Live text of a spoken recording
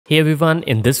Hey everyone,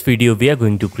 in this video we are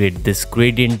going to create this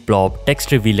gradient blob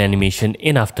text reveal animation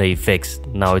in After Effects.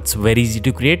 Now it's very easy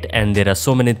to create and there are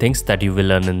so many things that you will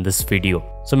learn in this video.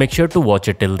 So make sure to watch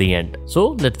it till the end.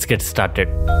 So let's get started.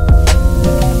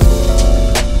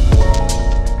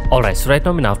 Alright, so right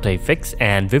now I'm in After Effects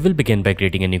and we will begin by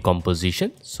creating a new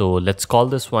composition. So let's call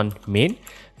this one main.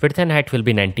 Width and height will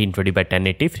be 1920 by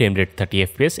 1080, frame rate 30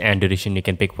 fps, and duration you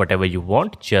can pick whatever you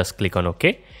want. Just click on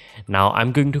OK. Now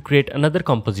I'm going to create another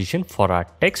composition for our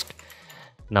text.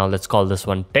 Now let's call this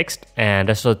one text and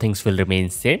rest of the things will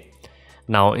remain same.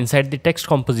 Now inside the text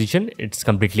composition, it's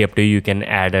completely up to you. You can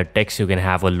add a text, you can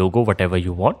have a logo, whatever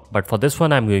you want. But for this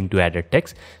one, I'm going to add a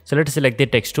text. So let's select the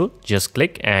text tool, just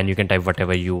click and you can type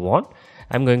whatever you want.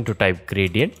 I'm going to type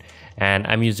gradient and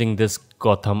I'm using this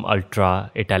Gotham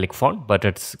Ultra italic font, but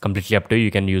it's completely up to you.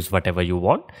 You can use whatever you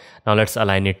want. Now let's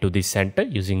align it to the center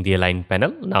using the align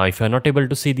panel. Now if you're not able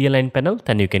to see the align panel,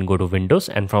 then you can go to Windows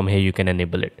and from here you can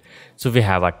enable it. So we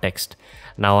have our text.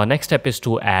 Now our next step is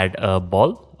to add a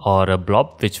ball or a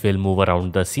blob which will move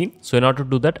around the scene. So in order to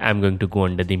do that, I'm going to go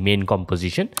under the main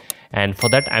composition, and for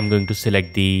that I'm going to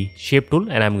select the shape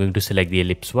tool and I'm going to select the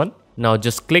ellipse one. Now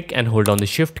just click and hold on the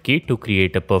shift key to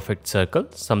create a perfect circle,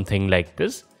 something like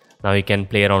this. Now you can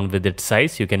play around with its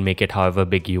size, you can make it however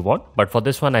big you want, but for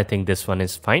this one I think this one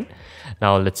is fine.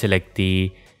 Now let's select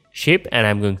the shape and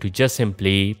I'm going to just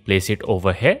simply place it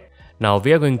over here. Now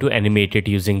we are going to animate it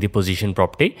using the position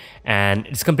property, and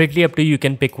it's completely up to you. You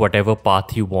can pick whatever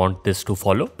path you want this to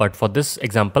follow, but for this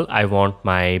example I want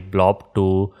my blob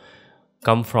to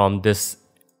come from this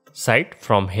side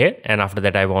from here, and after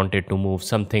that I want it to move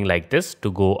something like this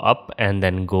to go up and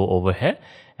then go over here,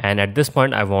 and at this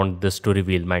point I want this to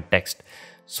reveal my text.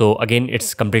 So again,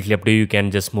 it's completely up to you. You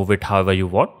can just move it however you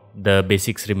want. The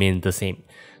basics remain the same.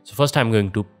 So first I'm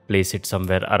going to place it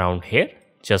somewhere around here,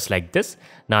 just like this.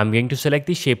 Now I'm going to select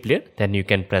the shape layer, then you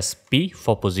can press P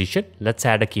for position. Let's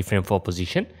add a keyframe for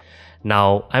position.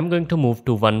 Now I'm going to move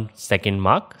to 1 second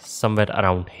mark somewhere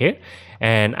around here,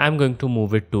 and I'm going to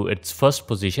move it to its first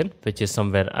position, which is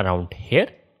somewhere around here,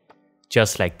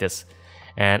 just like this.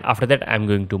 And after that I'm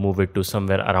going to move it to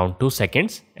somewhere around 2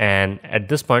 seconds, and at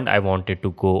this point I want it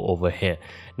to go over here.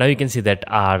 Now you can see that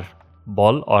our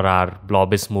ball or our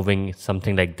blob is moving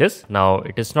something like this. Now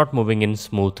it is not moving in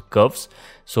smooth curves,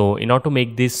 so in order to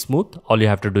make this smooth, all you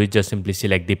have to do is just simply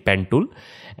select the pen tool,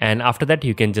 and after that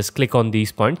you can just click on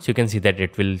these points. You can see that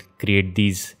it will create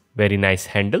these very nice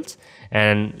handles,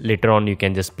 and later on you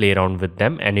can just play around with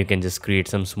them and you can just create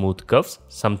some smooth curves,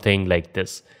 something like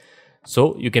this.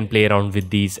 So you can play around with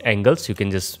these angles, you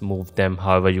can just move them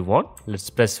however you want.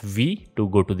 Let's press V to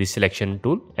go to the selection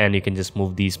tool and you can just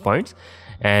move these points,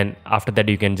 and after that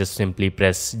you can just simply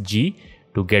press G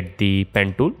to get the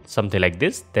pen tool, something like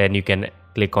this. Then you can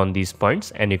click on these points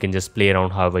and you can just play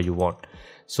around however you want.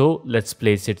 So let's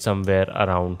place it somewhere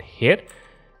around here,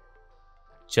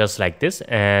 just like this,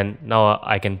 and now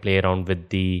I can play around with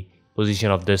the position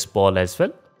of this ball as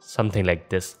well, something like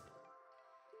this.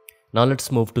 Now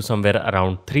let's move to somewhere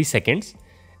around 3 seconds,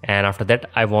 and after that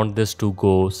I want this to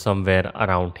go somewhere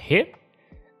around here.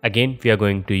 Again we are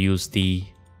going to use the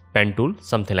pen tool,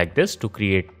 something like this, to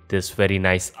create this very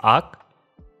nice arc,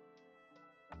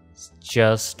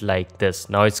 just like this.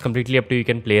 Now it's completely up to you. You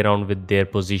can play around with their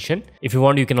position. If you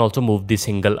want, you can also move the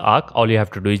single arc. All you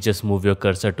have to do is just move your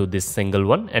cursor to this single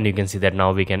one, and you can see that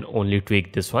now we can only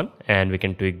tweak this one and we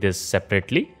can tweak this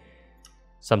separately,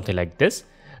 something like this.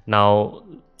 Now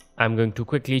I'm going to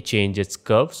quickly change its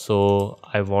curve, so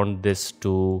I want this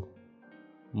to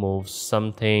move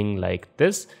something like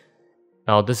this.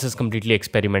 Now this is completely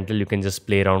experimental, you can just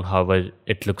play around however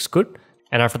it looks good.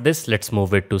 And after this, let's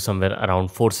move it to somewhere around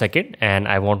 4 seconds, and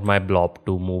I want my blob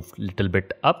to move a little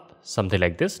bit up, something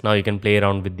like this. Now you can play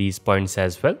around with these points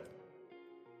as well,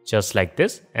 just like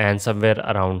this, and somewhere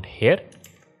around here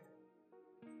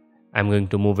I'm going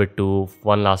to move it to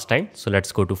one last time. So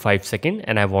let's go to 5 seconds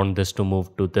and I want this to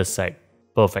move to this side.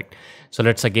 Perfect. So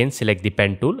let's again select the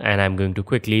pen tool and I'm going to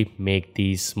quickly make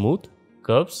these smooth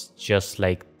curves, just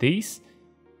like these.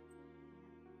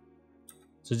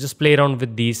 So just play around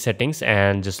with these settings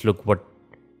and just look what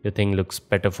you think looks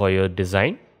better for your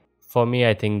design. For me,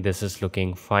 I think this is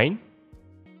looking fine.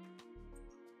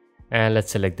 And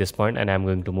let's select this point and I'm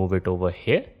going to move it over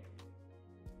here,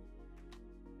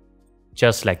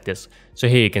 just like this. So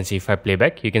here you can see, if I play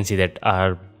back, you can see that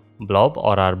our blob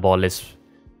or our ball is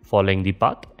following the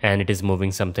path and it is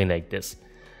moving something like this.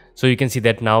 So you can see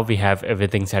that now we have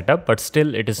everything set up, but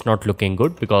still it is not looking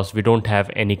good because we don't have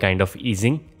any kind of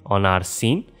easing on our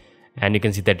scene. and you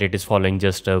can see that it is following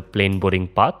just a plain boring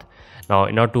path. Now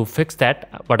in order to fix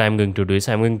that, what I'm going to do is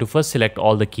I'm going to first select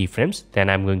all the keyframes, then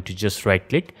I'm going to just right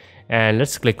click and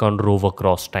let's click on rove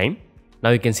across time. Now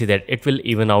you can see that it will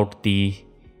even out the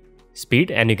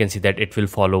speed, and you can see that it will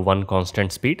follow one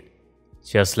constant speed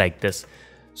just like this.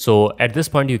 So at this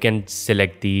point you can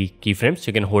select the keyframes,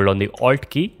 you can hold on the Alt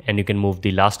key and you can move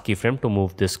the last keyframe to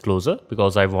move this closer,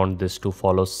 because I want this to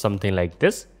follow something like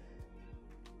this.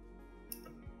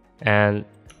 And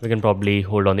we can probably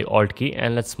hold on the Alt key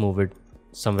and let's move it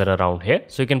somewhere around here.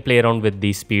 So you can play around with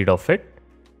the speed of it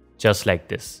just like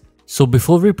this. So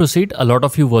before we proceed, a lot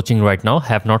of you watching right now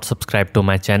have not subscribed to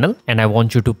my channel, and I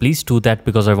want you to please do that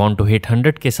because I want to hit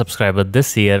 100k subscribers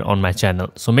this year on my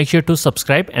channel. So make sure to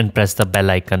subscribe and press the bell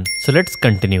icon. So let's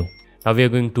continue. Now we are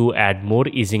going to add more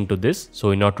easing to this.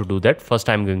 So in order to do that, first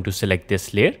I'm going to select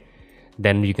this layer.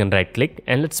 Then you can right click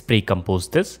and let's pre-compose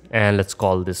this, and let's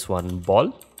call this one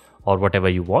ball or whatever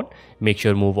you want. Make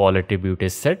sure move all attribute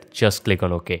is set, just click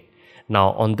on OK.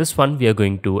 Now on this one we are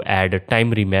going to add a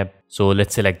time remap. So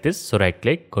let's select this. So right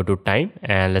click, go to time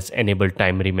and let's enable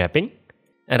time remapping.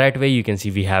 And right away you can see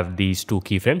we have these two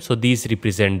keyframes. So these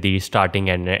represent the starting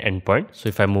and end point. So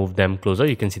if I move them closer,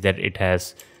 you can see that it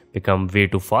has become way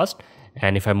too fast.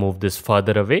 And if I move this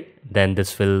further away, then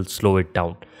this will slow it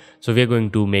down. So we are going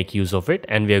to make use of it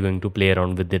and we are going to play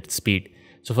around with its speed.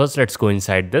 So first let's go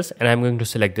inside this and I'm going to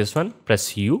select this one,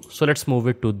 press U. So let's move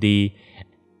it to the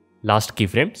last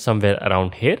keyframe somewhere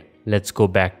around here. Let's go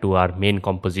back to our main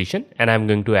composition and I'm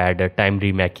going to add a time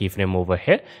remap keyframe over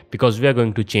here, because we are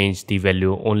going to change the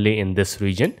value only in this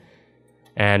region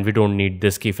and we don't need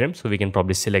this keyframe. So we can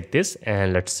probably select this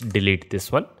and let's delete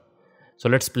this one. So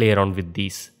let's play around with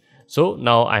these. So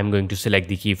now I'm going to select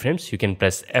the keyframes. You can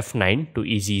press F9 to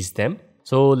ease them.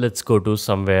 So let's go to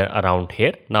somewhere around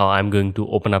here. Now I'm going to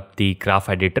open up the graph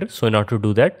editor. So in order to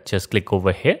do that, just click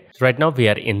over here. So right now we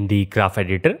are in the graph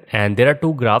editor and there are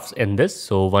two graphs in this.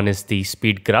 So one is the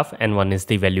speed graph and one is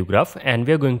the value graph, and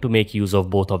we are going to make use of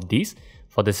both of these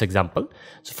for this example.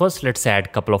 So first let's add a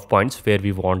couple of points where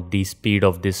we want the speed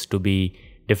of this to be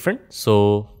different.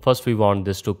 So first we want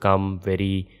this to come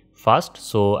very fast.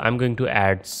 So I'm going to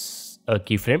add a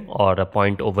keyframe or a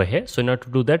point over here. So in order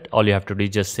to do that, all you have to do is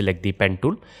just select the pen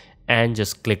tool and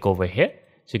just click over here.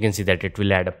 So you can see that it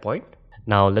will add a point.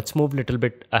 Now let's move a little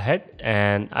bit ahead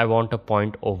and I want a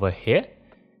point over here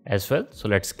as well. So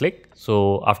let's click.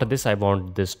 So after this, I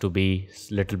want this to be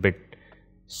a little bit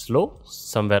slow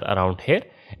somewhere around here.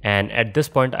 And at this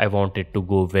point, I want it to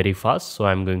go very fast. So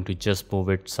I'm going to just move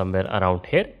it somewhere around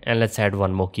here and let's add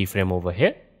one more keyframe over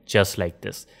here, just like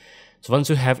this. So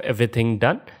once you have everything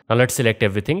done, now let's select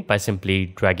everything by simply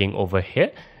dragging over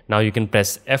here. Now you can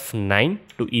press F9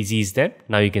 to ease them.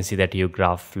 Now you can see that your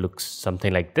graph looks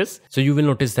something like this. So you will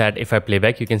notice that if I play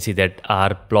back, you can see that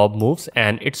our blob moves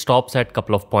and it stops at a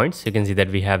couple of points. You can see that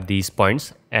we have these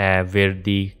points where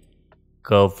the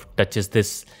curve touches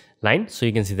this line. So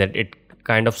you can see that it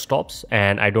kind of stops,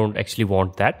 and I don't actually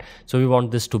want that. So we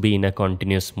want this to be in a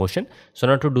continuous motion. So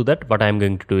in order to do that, what I'm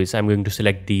going to do is I'm going to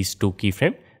select these two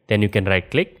keyframes. Then you can right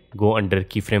click, go under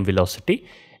keyframe velocity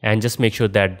and just make sure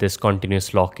that this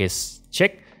continuous lock is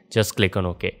checked. Just click on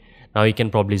OK. Now you can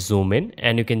probably zoom in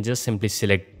and you can just simply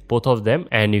select both of them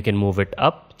and you can move it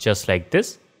up just like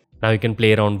this. Now you can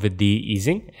play around with the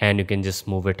easing and you can just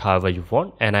move it however you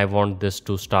want. And I want this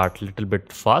to start a little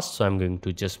bit fast. So I'm going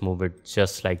to just move it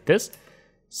just like this,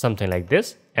 something like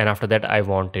this. And after that, I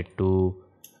want it to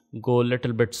go a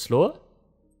little bit slower,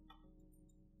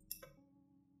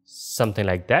 something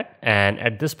like that. And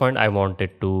at this point I want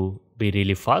it to be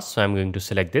really fast, so I'm going to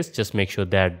select this. Just make sure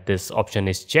that this option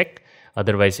is checked,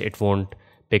 otherwise it won't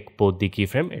pick both the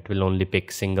keyframe, it will only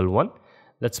pick single one.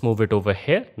 Let's move it over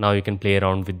here. Now you can play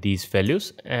around with these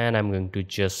values and I'm going to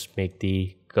just make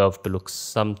the curve to look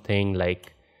something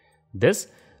like this.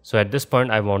 So at this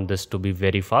point I want this to be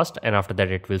very fast and after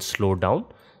that it will slow down.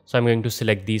 So I'm going to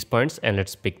select these points and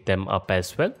let's pick them up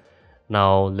as well.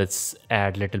 Now let's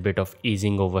add a little bit of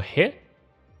easing over here,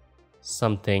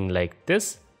 something like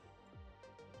this,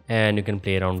 and you can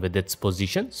play around with its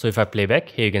position. So if I play back,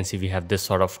 here you can see we have this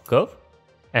sort of curve,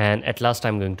 and at last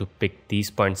I'm going to pick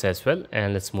these points as well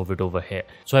and let's move it over here.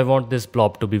 So I want this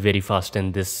blob to be very fast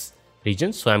in this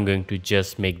region, so I'm going to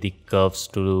just make the curves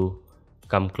to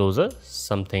come closer,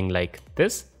 something like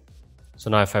this. So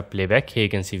now if I play back, here you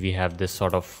can see we have this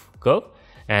sort of curve.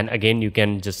 And again, you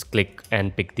can just click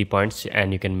and pick the points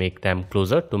and you can make them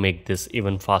closer to make this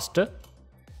even faster.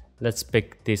 Let's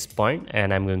pick this point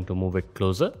and I'm going to move it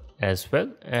closer as well.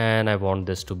 And I want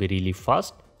this to be really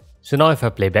fast. So now if I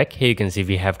play back, here you can see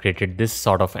we have created this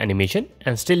sort of animation,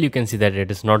 and still you can see that it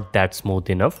is not that smooth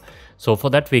enough. So for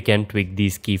that we can tweak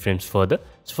these keyframes further.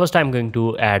 So first I'm going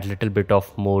to add little bit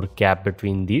of more gap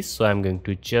between these. So I'm going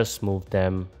to just move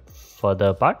them further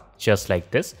apart, just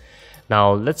like this.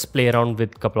 Now let's play around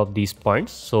with a couple of these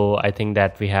points. So I think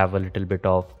that we have a little bit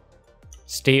of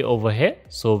stay over here.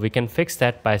 So we can fix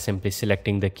that by simply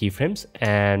selecting the keyframes,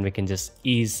 and we can just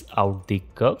ease out the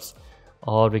curves,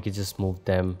 or we can just move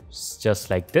them just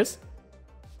like this.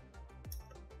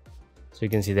 So you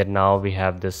can see that now we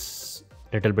have this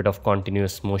little bit of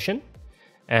continuous motion,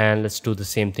 and let's do the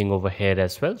same thing over here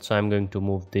as well. So I'm going to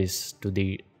move this to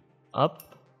the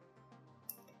up,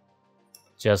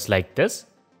 just like this,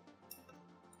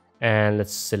 and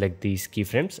let's select these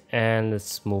keyframes and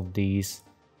let's move these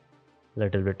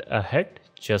little bit ahead,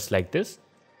 just like this.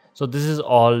 So this is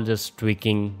all just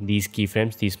tweaking these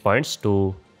keyframes, these points,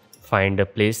 to find a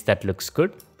place that looks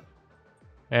good.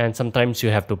 And sometimes you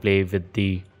have to play with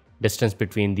the distance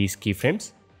between these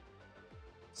keyframes,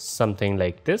 something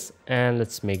like this. And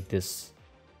let's make this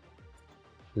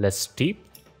less steep.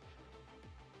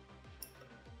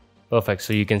 Perfect.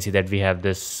 So you can see that we have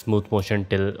this smooth motion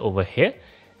till over here,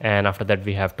 and after that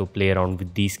we have to play around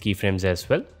with these keyframes as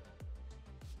well.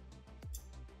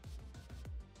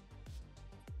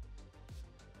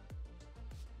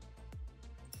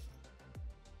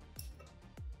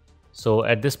 So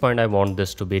at this point I want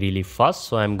this to be really fast,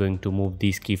 so I'm going to move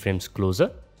these keyframes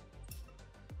closer,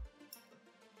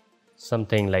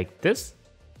 something like this.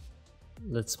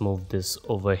 Let's move this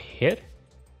over here.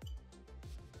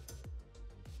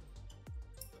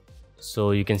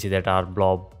 So you can see that our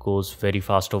blob goes very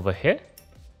fast over here.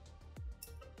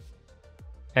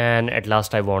 And at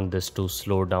last I want this to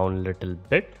slow down a little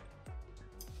bit.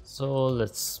 So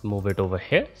let's move it over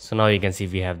here. So now you can see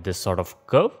we have this sort of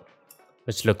curve,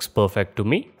 which looks perfect to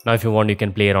me. Now if you want, you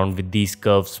can play around with these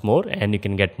curves more and you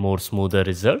can get more smoother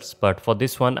results. But for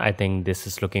this one, I think this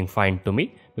is looking fine to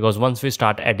me, because once we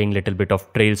start adding little bit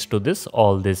of trails to this,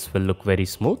 all this will look very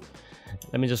smooth.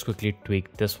 Let me just quickly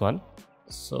tweak this one.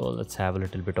 So let's have a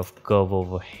little bit of curve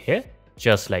over here,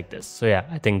 just like this. So yeah,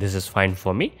 I think this is fine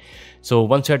for me. So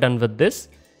once you're done with this,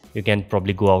 you can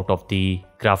probably go out of the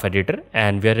graph editor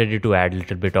and we are ready to add a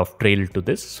little bit of trail to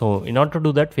this. So in order to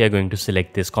do that, we are going to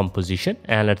select this composition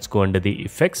and let's go under the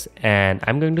effects, and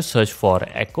I'm going to search for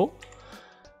echo.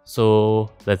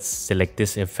 So let's select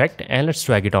this effect and let's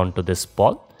drag it onto this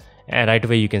ball. And right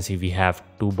away you can see we have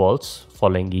two balls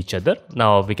following each other.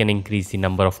 Now we can increase the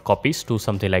number of copies to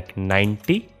something like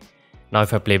 90. Now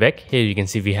if I play back, here you can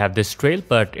see we have this trail,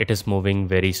 but it is moving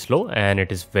very slow and it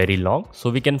is very long. So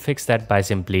we can fix that by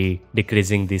simply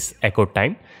decreasing this echo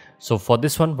time. So for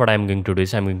this one, what I'm going to do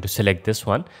is I'm going to select this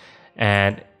one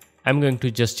and I'm going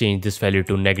to just change this value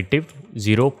to negative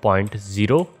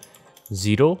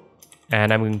 0.00,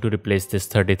 and I'm going to replace this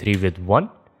 33 with 1.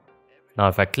 Now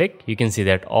if I click, you can see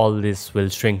that all this will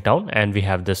shrink down and we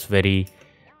have this very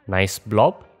nice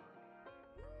blob,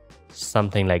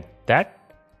 something like that.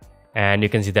 And you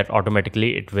can see that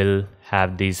automatically it will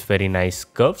have these very nice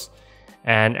curves,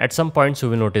 and at some points you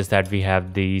will notice that we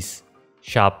have these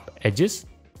sharp edges.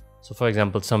 So for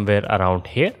example, somewhere around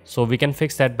here. So we can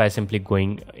fix that by simply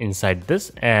going inside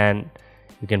this and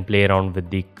you can play around with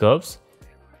the curves,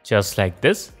 just like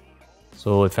this.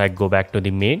 So if I go back to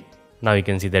the main, now you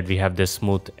can see that we have this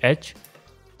smooth edge.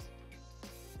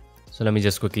 So let me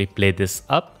just quickly play this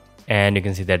up and you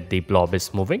can see that the blob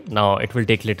is moving. Now it will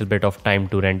take a little bit of time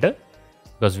to render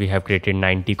because we have created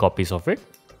 90 copies of it.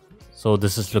 So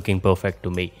this is looking perfect to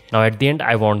me. Now at the end,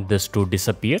 I want this to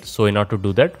disappear. So in order to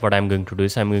do that, what I'm going to do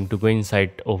is I'm going to go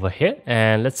inside over here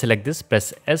and let's select this,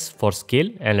 press S for scale,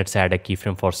 and let's add a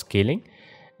keyframe for scaling.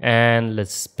 And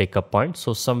let's pick a point.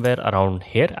 So somewhere around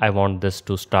here, I want this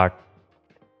to start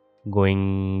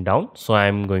going down. So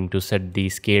I'm going to set the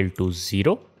scale to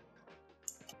 0,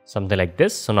 something like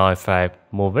this. So now if I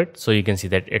move it, so you can see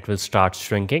that it will start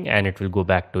shrinking and it will go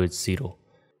back to its 0.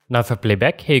 Now if I play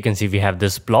back, here you can see we have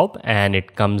this blob and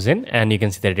it comes in and you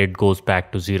can see that it goes back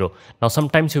to 0. Now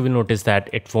sometimes you will notice that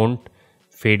it won't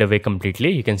fade away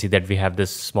completely. You can see that we have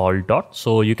this small dot.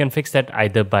 So you can fix that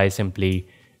either by simply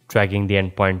dragging the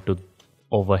endpoint to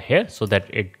over here so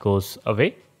that it goes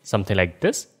away, something like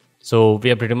this. So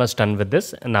we are pretty much done with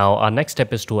this. Now our next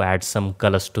step is to add some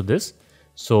colors to this.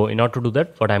 So in order to do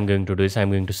that, what I'm going to do is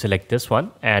I'm going to select this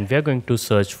one and we are going to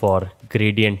search for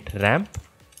gradient ramp.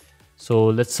 So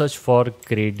let's search for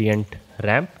gradient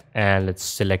ramp and let's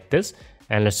select this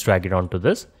and let's drag it onto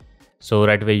this. So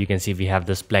right away you can see we have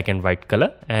this black and white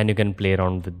color and you can play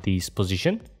around with these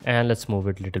position, and let's move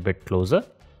it a little bit closer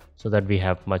so that we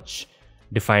have much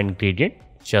defined gradient.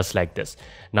 just like this.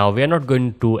 Now we are not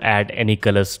going to add any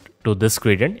colors to this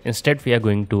gradient. Instead we are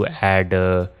going to add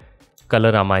a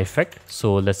Colorama effect.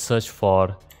 So let's search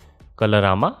for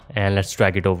Colorama and let's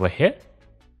drag it over here.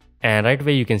 And right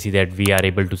away you can see that we are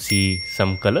able to see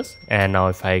some colors. And now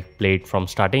if I play it from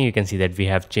starting, you can see that we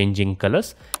have changing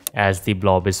colors as the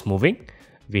blob is moving.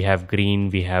 We have green,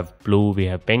 we have blue, we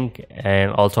have pink,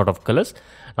 and all sort of colors.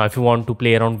 Now if you want to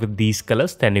play around with these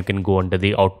colors, then you can go under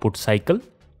the output cycle.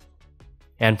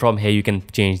 And from here you can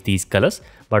change these colors.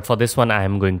 But for this one I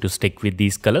am going to stick with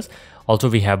these colors. Also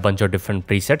we have a bunch of different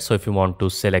presets. So if you want to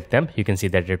select them, you can see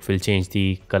that it will change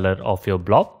the color of your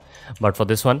blob. But for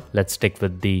this one, let's stick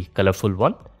with the colorful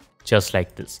one, just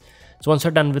like this. So once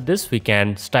you're done with this, we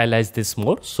can stylize this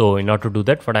more. So in order to do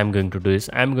that, what I'm going to do is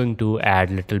I'm going to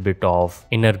add a little bit of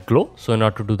inner glow. So in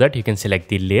order to do that, you can select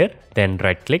the layer, then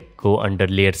right click, go under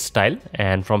layer style.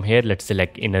 And from here, let's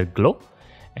select inner glow.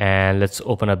 And let's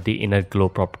open up the inner glow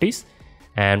properties.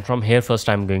 And from here, first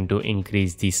I'm going to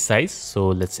increase the size. So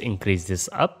let's increase this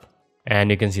up. And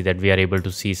you can see that we are able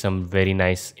to see some very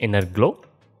nice inner glow,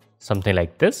 something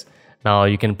like this. Now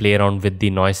you can play around with the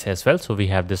noise as well. So we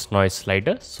have this noise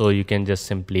slider. So you can just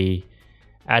simply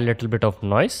add a little bit of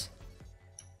noise.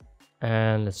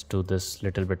 And let's do this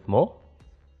little bit more.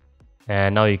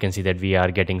 And now you can see that we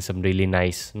are getting some really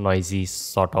nice noisy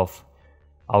sort of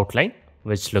outline,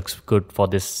 which looks good for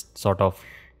this sort of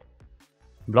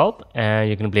blob.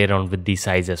 And you can play around with the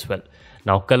size as well.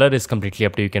 Now color is completely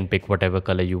up to you. You can pick whatever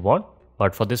color you want.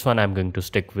 But for this one, I'm going to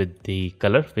stick with the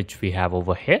color which we have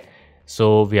over here.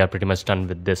 So we are pretty much done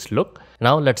with this look.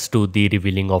 Now let's do the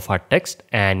revealing of our text.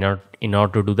 And in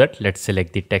order to do that, let's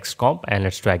select the text comp and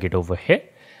let's drag it over here.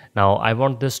 Now I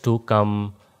want this to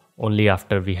come only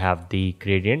after we have the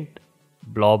gradient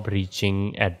blob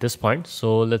reaching at this point.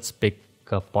 So let's pick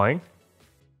a point.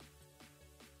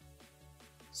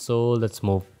 So let's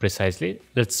move precisely.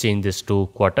 Let's change this to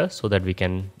quarter so that we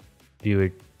can view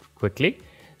it quickly.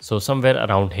 So somewhere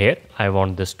around here, I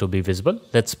want this to be visible.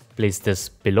 Let's place this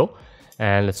below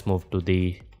and let's move to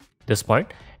this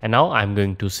point. And now I'm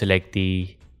going to select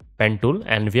the pen tool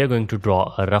and we are going to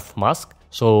draw a rough mask.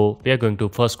 So we are going to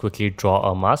first quickly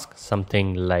draw a mask,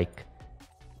 something like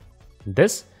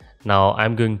this. Now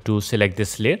I'm going to select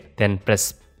this layer, then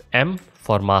press M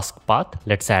for mask path.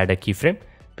 Let's add a keyframe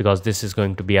because this is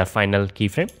going to be our final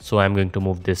keyframe. So I'm going to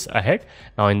move this ahead.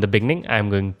 Now in the beginning, I'm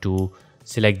going to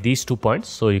select these 2 points.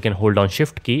 So you can hold down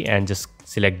shift key and just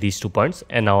select these 2 points.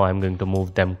 And now I'm going to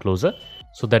move them closer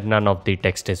so that none of the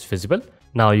text is visible.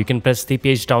 Now you can press the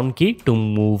page down key to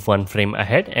move 1 frame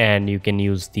ahead, and you can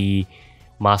use the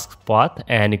mask path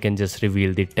and you can just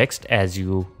reveal the text as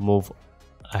you move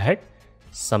ahead,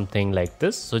 something like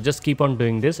this. So just keep on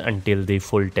doing this until the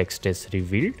full text is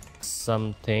revealed,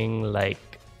 something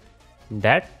like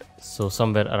that. So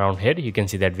somewhere around here, you can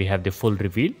see that we have the full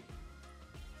reveal.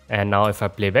 And now if I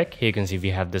play back, here you can see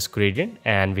we have this gradient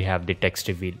and we have the text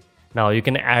reveal. Now you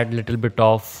can add a little bit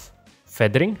of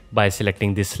feathering by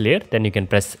selecting this layer. Then you can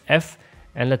press F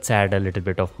and let's add a little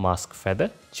bit of mask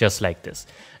feather, just like this.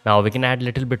 Now we can add a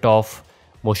little bit of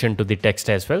motion to the text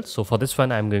as well. So for this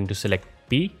one, I'm going to select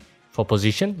P for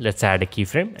position. Let's add a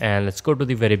keyframe and let's go to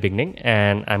the very beginning.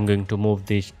 And I'm going to move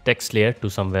the text layer to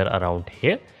somewhere around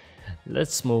here.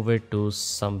 Let's move it to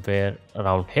somewhere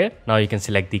around here. Now you can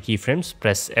select the keyframes,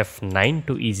 press F9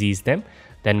 to ease them,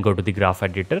 then go to the graph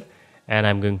editor. And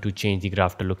I'm going to change the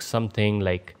graph to look something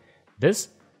like this.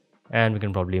 And we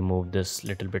can probably move this a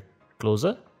little bit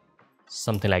closer,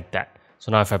 something like that.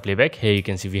 So now if I play back, here you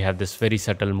can see we have this very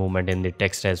subtle movement in the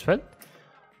text as well,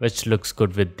 which looks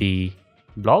good with the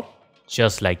blob,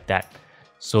 just like that.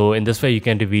 So in this way you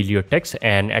can reveal your text,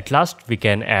 and at last we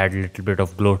can add a little bit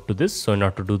of glow to this. So in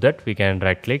order to do that, we can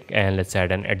right click and let's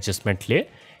add an adjustment layer,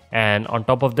 and on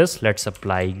top of this let's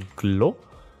apply glow.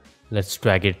 Let's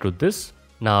drag it to this.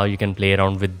 Now you can play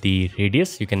around with the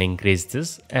radius. You can increase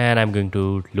this, and I'm going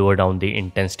to lower down the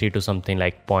intensity to something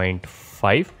like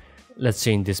 0.5. Let's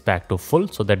change this back to full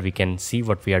so that we can see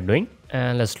what we are doing,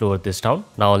 and let's lower this down.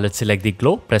 Now let's select the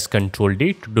glow, press Ctrl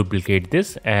D to duplicate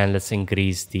this, and let's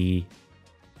increase the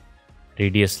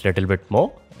radius a little bit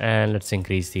more, and let's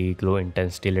increase the glow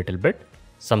intensity a little bit,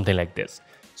 something like this.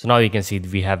 So now you can see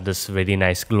we have this very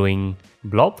nice glowing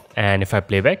blob, and if I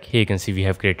play back, here you can see we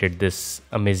have created this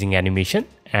amazing animation,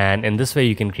 and in this way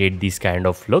you can create these kind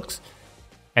of looks,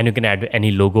 and you can add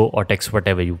any logo or text,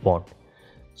 whatever you want.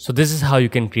 So this is how you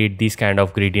can create these kind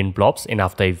of gradient blobs in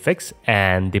After Effects,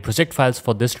 and the project files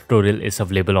for this tutorial is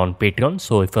available on Patreon.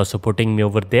 So if you're supporting me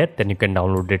over there, then you can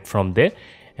download it from there.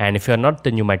 And if you're not,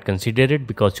 then you might consider it,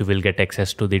 because you will get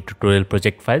access to the tutorial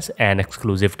project files and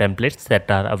exclusive templates that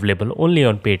are available only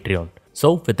on Patreon.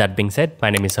 So with that being said, my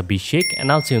name is Abhishek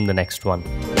and I'll see you in the next one.